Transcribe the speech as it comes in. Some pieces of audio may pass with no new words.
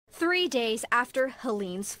3 days after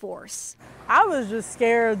Helene's force. I was just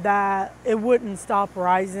scared that it wouldn't stop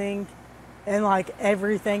rising and like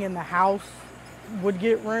everything in the house would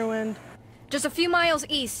get ruined. Just a few miles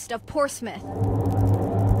east of Portsmouth,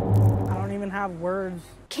 I don't even have words.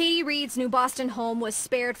 Katie Reed's New Boston home was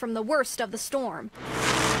spared from the worst of the storm.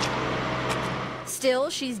 Still,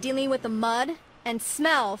 she's dealing with the mud and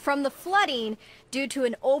smell from the flooding due to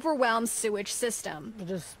an overwhelmed sewage system.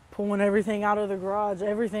 Just pulling everything out of the garage,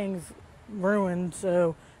 everything's ruined,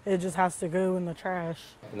 so it just has to go in the trash.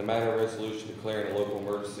 In the matter of resolution declaring a local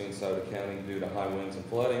emergency in Scioto County due to high winds and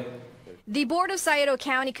flooding. The Board of Scioto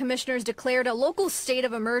County Commissioners declared a local state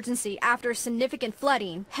of emergency after significant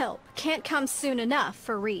flooding. Help can't come soon enough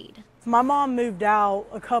for Reed. My mom moved out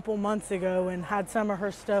a couple months ago and had some of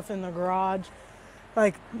her stuff in the garage,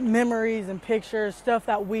 like memories and pictures, stuff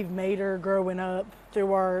that we've made her growing up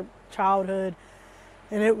through our childhood,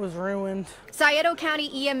 and it was ruined. Scioto County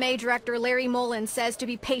EMA Director Larry Mullen says to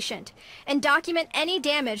be patient and document any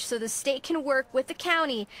damage so the state can work with the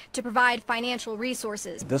county to provide financial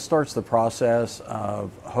resources. This starts the process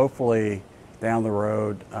of hopefully down the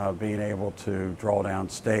road being able to draw down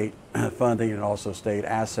state funding and also state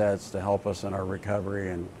assets to help us in our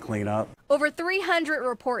recovery and cleanup. Over 300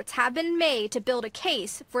 reports have been made to build a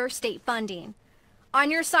case for state funding.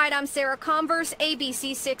 On your side, I'm Sarah Converse,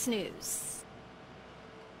 ABC 6 News.